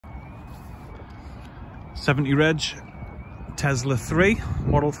70 reg Tesla 3,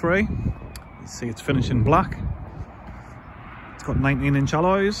 Model 3. You see it's finished in black. It's got 19-inch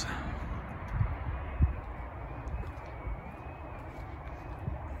alloys.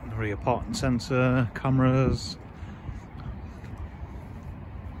 The rear parking sensor, cameras.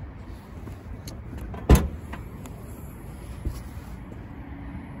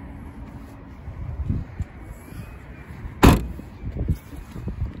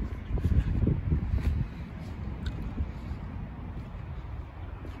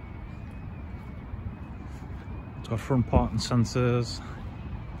 It's got front parking sensors.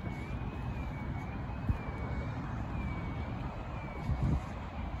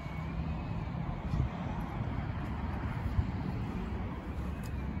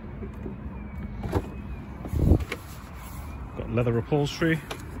 Got leather upholstery.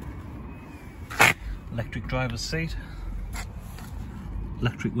 Electric driver's seat.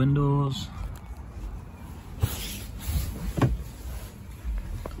 Electric windows.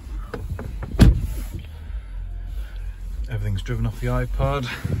 Everything's driven off the iPad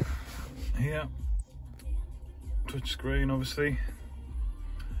here. Touch screen, obviously.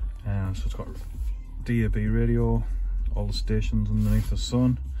 So it's got DAB radio, all the stations underneath the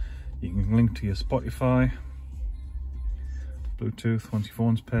sun. You can link to your Spotify, Bluetooth once your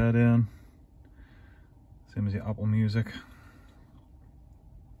phone's paired in, same as your Apple Music.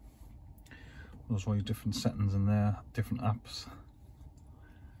 There's all your different settings in there, different apps.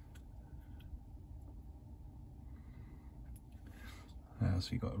 So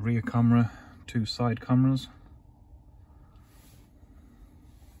you've got a rear camera, 2 side cameras,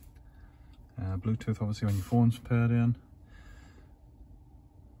 Bluetooth obviously when your phone's paired in,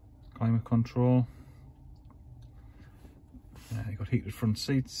 climate control, you've got heated front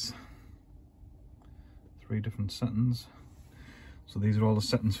seats, 3 different settings. So these are all the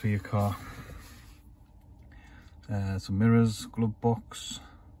settings for your car. Some mirrors, glove box,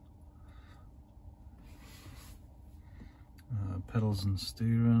 pedals and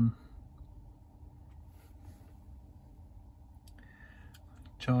steering,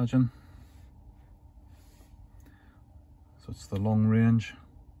 charging, so it's the long range,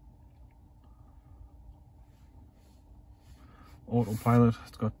 autopilot,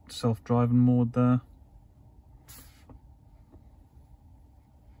 it's got self-driving mode there,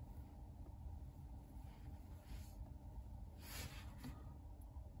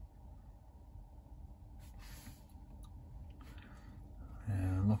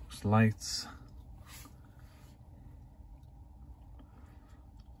 locks, lights,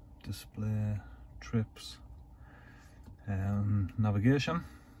 display, trips, navigation,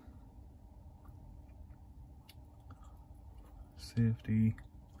 safety,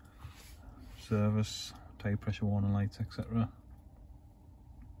 service, tire pressure warning lights, etc.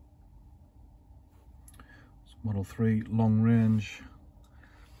 It's Model 3 long range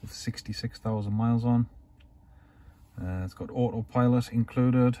with 66,000 miles on. It's got autopilot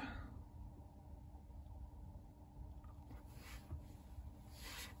included.